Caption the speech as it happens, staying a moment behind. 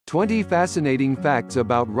20 fascinating facts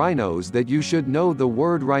about rhinos that you should know. The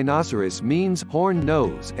word rhinoceros means horned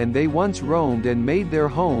nose, and they once roamed and made their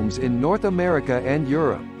homes in North America and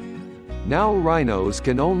Europe. Now rhinos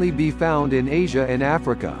can only be found in Asia and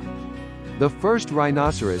Africa. The first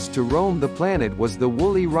rhinoceros to roam the planet was the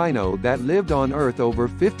woolly rhino that lived on Earth over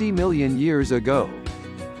 50 million years ago.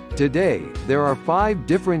 Today, there are 5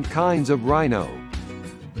 different kinds of rhino.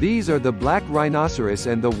 These are the black rhinoceros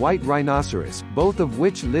and the white rhinoceros, both of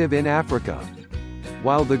which live in Africa.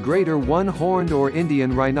 While the greater one-horned or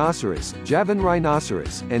Indian rhinoceros, Javan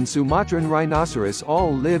rhinoceros, and Sumatran rhinoceros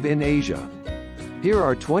all live in Asia. Here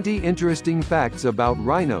are 20 interesting facts about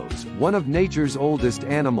rhinos, one of nature's oldest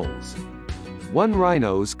animals. 1.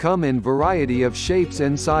 Rhinos come in variety of shapes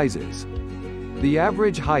and sizes. The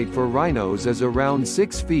average height for rhinos is around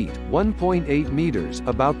 6 feet, 1.8 meters,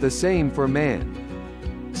 about the same for man.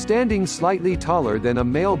 Standing slightly taller than a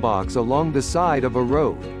mailbox along the side of a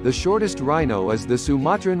road, the shortest rhino is the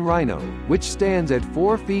Sumatran rhino, which stands at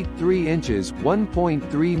 4 feet 3 inches,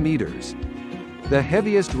 1.3 meters. The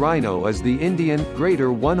heaviest rhino is the Indian,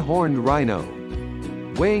 greater one-horned rhino,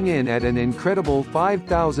 weighing in at an incredible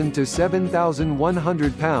 5,000 to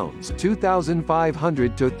 7,100 pounds,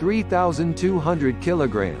 2,500 to 3,200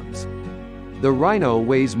 kilograms. The rhino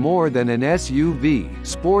weighs more than an SUV,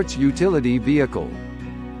 sports utility vehicle.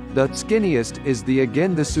 The skinniest is the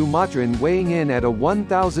Sumatran, weighing in at a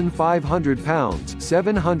 1,500 pounds,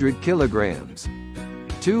 700 kilograms.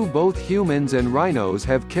 2. Both humans and rhinos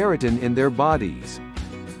have keratin in their bodies.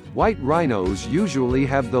 White rhinos usually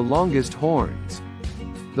have the longest horns.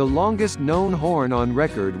 The longest known horn on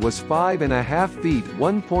record was 5.5 feet,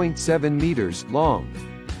 1.7 meters, long.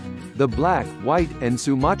 The black, white, and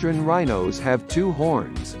Sumatran rhinos have 2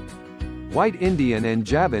 horns. White Indian and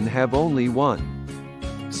Javan have only 1.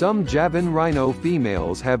 Some Javan rhino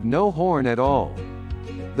females have no horn at all.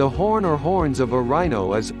 The horn or horns of a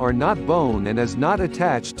rhino are not bone and is not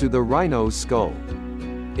attached to the rhino's skull.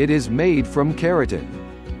 It is made from keratin.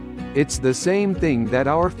 It's the same thing that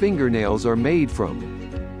our fingernails are made from.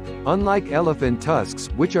 Unlike elephant tusks,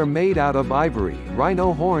 which are made out of ivory,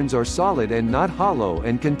 rhino horns are solid and not hollow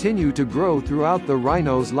and continue to grow throughout the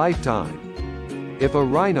rhino's lifetime. If a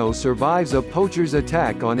rhino survives a poacher's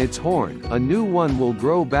attack on its horn, a new one will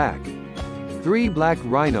grow back. 3. Black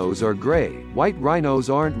rhinos are gray, white rhinos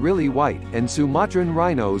aren't really white, and Sumatran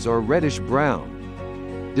rhinos are reddish-brown.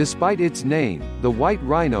 Despite its name, the white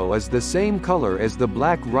rhino is the same color as the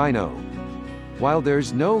black rhino. While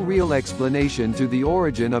there's no real explanation to the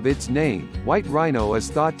origin of its name, white rhino is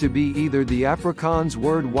thought to be either the Afrikaans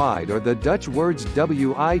word wide or the Dutch words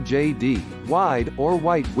wijd, wide, or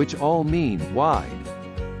white, which all mean wide.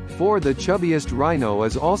 4. The chubbiest rhino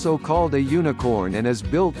is also called a unicorn and is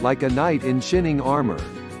built like a knight in shining armor.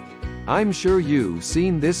 I'm sure you've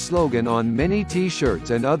seen this slogan on many t-shirts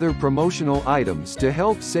and other promotional items to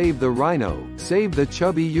help save the rhino, save the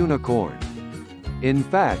chubby unicorn. In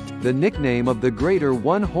fact, the nickname of the greater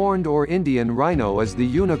one-horned or Indian rhino is the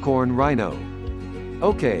unicorn rhino.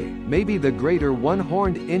 Okay, maybe the greater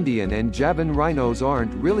one-horned Indian and Javan rhinos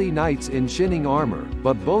aren't really knights in shining armor,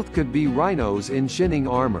 but both could be rhinos in shining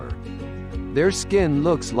armor. Their skin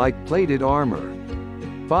looks like plated armor.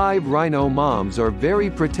 5. Rhino moms are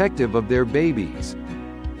very protective of their babies.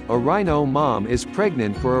 A rhino mom is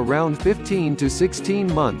pregnant for around 15 to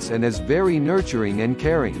 16 months and is very nurturing and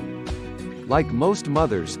caring. Like most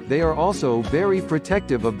mothers, they are also very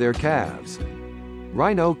protective of their calves.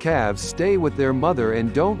 Rhino calves stay with their mother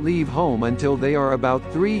and don't leave home until they are about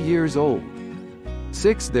 3 years old.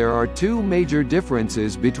 6. There are 2 major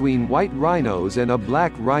differences between white rhinos and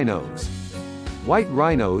black rhinos. White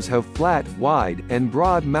rhinos have flat, wide, and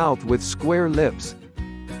broad mouth with square lips.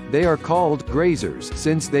 They are called grazers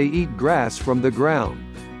since they eat grass from the ground.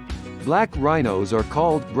 Black rhinos are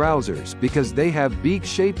called browsers because they have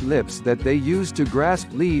beak-shaped lips that they use to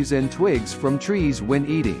grasp leaves and twigs from trees when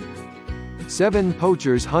eating. 7.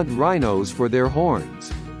 Poachers hunt rhinos for their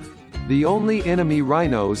horns. The only enemy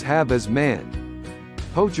rhinos have is man.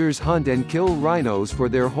 Poachers hunt and kill rhinos for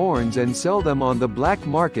their horns and sell them on the black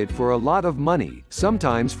market for a lot of money,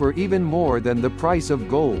 sometimes for even more than the price of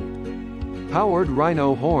gold. Powered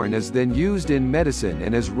rhino horn is then used in medicine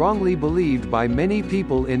and is wrongly believed by many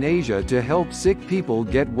people in Asia to help sick people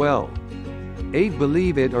get well. 8.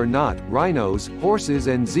 Believe it or not, rhinos, horses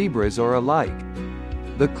and zebras are alike.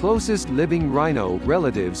 The closest living rhino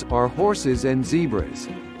relatives are horses and zebras.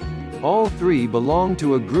 All 3 belong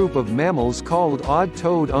to a group of mammals called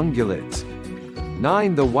odd-toed ungulates.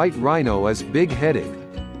 9. The white rhino is big-headed.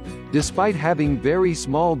 Despite having very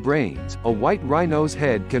small brains, a white rhino's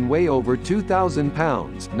head can weigh over 2,000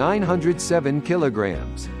 pounds, 907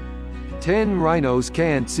 kilograms. 10 Rhinos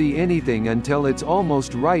can't see anything until it's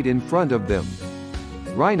almost right in front of them.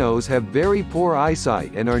 Rhinos have very poor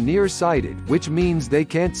eyesight and are nearsighted, which means they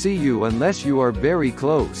can't see you unless you are very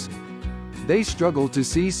close. They struggle to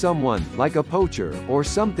see someone, like a poacher, or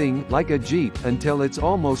something, like a jeep, until it's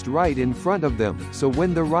almost right in front of them, so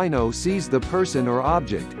when the rhino sees the person or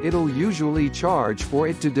object, it'll usually charge for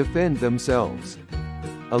it to defend themselves.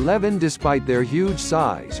 11 Despite their huge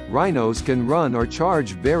size, rhinos can run or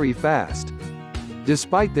charge very fast.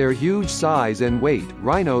 Despite their huge size and weight,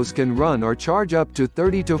 rhinos can run or charge up to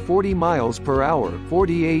 30 to 40 miles per hour,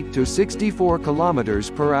 48 to 64 kilometers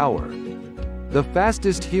per hour. The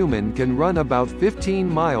fastest human can run about 15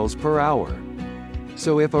 miles per hour.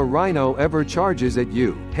 So if a rhino ever charges at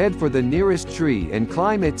you, head for the nearest tree and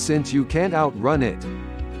climb it since you can't outrun it.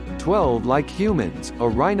 12 Like humans, a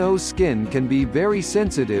rhino's skin can be very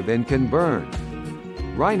sensitive and can burn.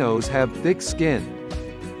 Rhinos have thick skin.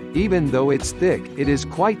 Even though it's thick, it is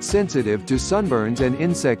quite sensitive to sunburns and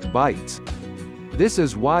insect bites. This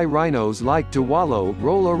is why rhinos like to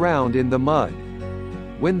roll around in the mud.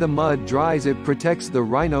 When the mud dries, it protects the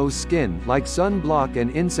rhino's skin, like sunblock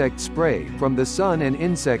and insect spray, from the sun and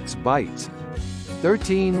insects' bites.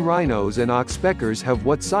 13 Rhinos and oxpeckers have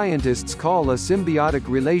what scientists call a symbiotic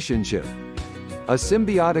relationship. A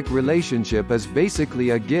symbiotic relationship is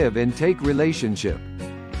basically a give-and-take relationship.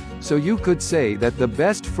 So you could say that the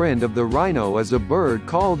best friend of the rhino is a bird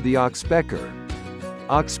called the oxpecker.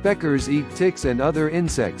 Oxpeckers eat ticks and other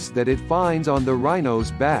insects that it finds on the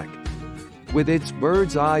rhino's back. With its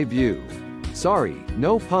bird's eye view,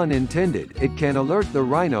 no pun intended, it can alert the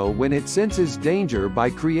rhino when it senses danger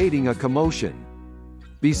by creating a commotion.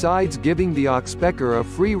 Besides giving the oxpecker a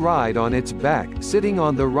free ride on its back, sitting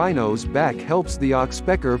on the rhino's back helps the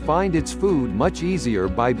oxpecker find its food much easier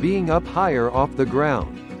by being up higher off the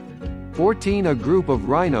ground. 14 A group of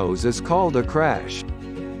rhinos is called a crash.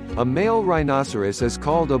 A male rhinoceros is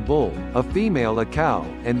called a bull, a female a cow,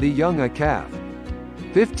 and the young a calf.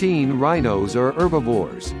 15 Rhinos are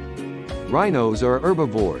herbivores. Rhinos are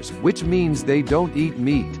herbivores, which means they don't eat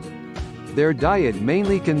meat. Their diet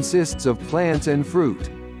mainly consists of plants and fruit.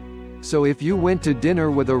 So if you went to dinner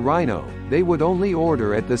with a rhino, they would only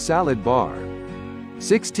order at the salad bar.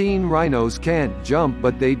 16 Rhinos can't jump,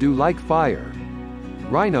 but they do like fire.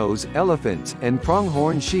 Rhinos, elephants, and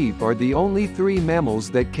pronghorn sheep are the only 3 mammals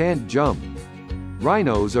that can't jump.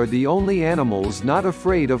 Rhinos are the only animals not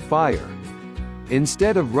afraid of fire.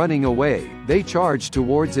 Instead of running away, they charge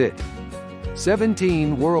towards it.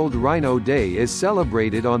 17 World Rhino Day is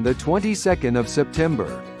celebrated on the 22nd of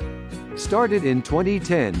September. Started in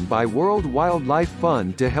 2010 by World Wildlife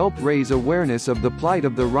Fund to help raise awareness of the plight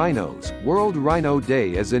of the rhinos, World Rhino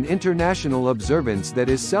Day is an international observance that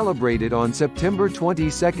is celebrated on September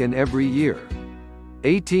 22 every year.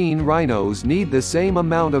 18 Rhinos need the same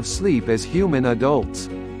amount of sleep as human adults.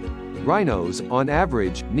 Rhinos, on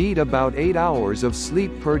average, need about 8 hours of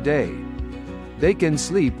sleep per day. They can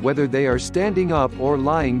sleep whether they are standing up or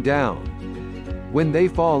lying down. When they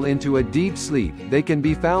fall into a deep sleep, they can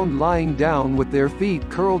be found lying down with their feet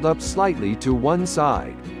curled up slightly to one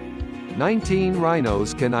side. 19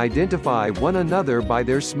 Rhinos can identify one another by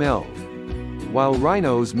their smell. While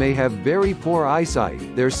rhinos may have very poor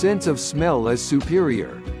eyesight, their sense of smell is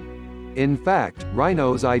superior. In fact,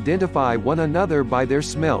 rhinos identify one another by their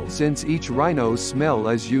smell since each rhino's smell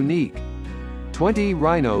is unique. 20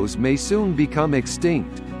 Rhinos may soon become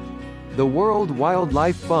extinct. The World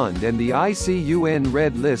Wildlife Fund and the ICUN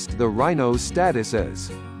Red list the rhino's status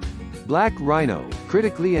as black rhino,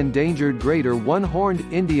 critically endangered greater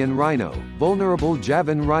one-horned Indian rhino, vulnerable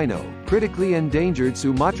Javan rhino, critically endangered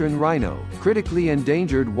Sumatran rhino, critically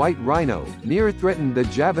endangered white rhino, near threatened. The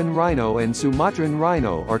Javan rhino and Sumatran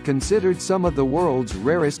rhino are considered some of the world's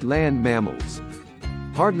rarest land mammals.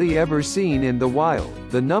 Hardly ever seen in the wild,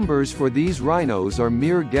 the numbers for these rhinos are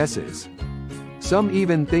mere guesses. Some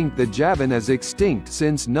even think the Javan is extinct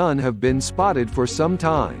since none have been spotted for some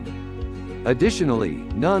time. Additionally,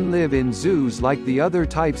 none live in zoos like the other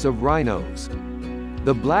types of rhinos.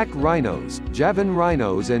 The black rhinos, Javan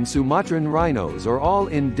rhinos and Sumatran rhinos are all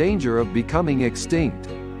in danger of becoming extinct.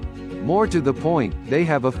 More to the point, they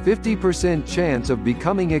have a 50% chance of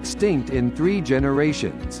becoming extinct in 3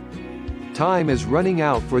 generations. Time is running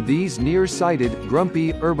out for these nearsighted,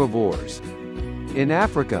 grumpy herbivores. In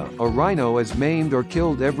Africa, a rhino is maimed or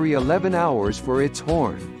killed every 11 hours for its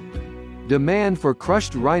horn. Demand for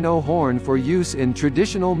crushed rhino horn for use in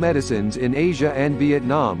traditional medicines in Asia and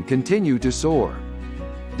Vietnam continue to soar.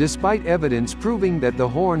 Despite evidence proving that the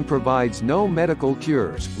horn provides no medical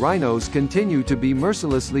cures, rhinos continue to be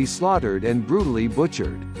mercilessly slaughtered and brutally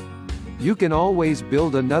butchered. You can always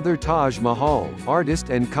build another Taj Mahal,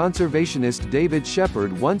 artist and conservationist David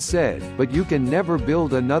Shepard once said, but you can never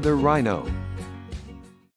build another rhino.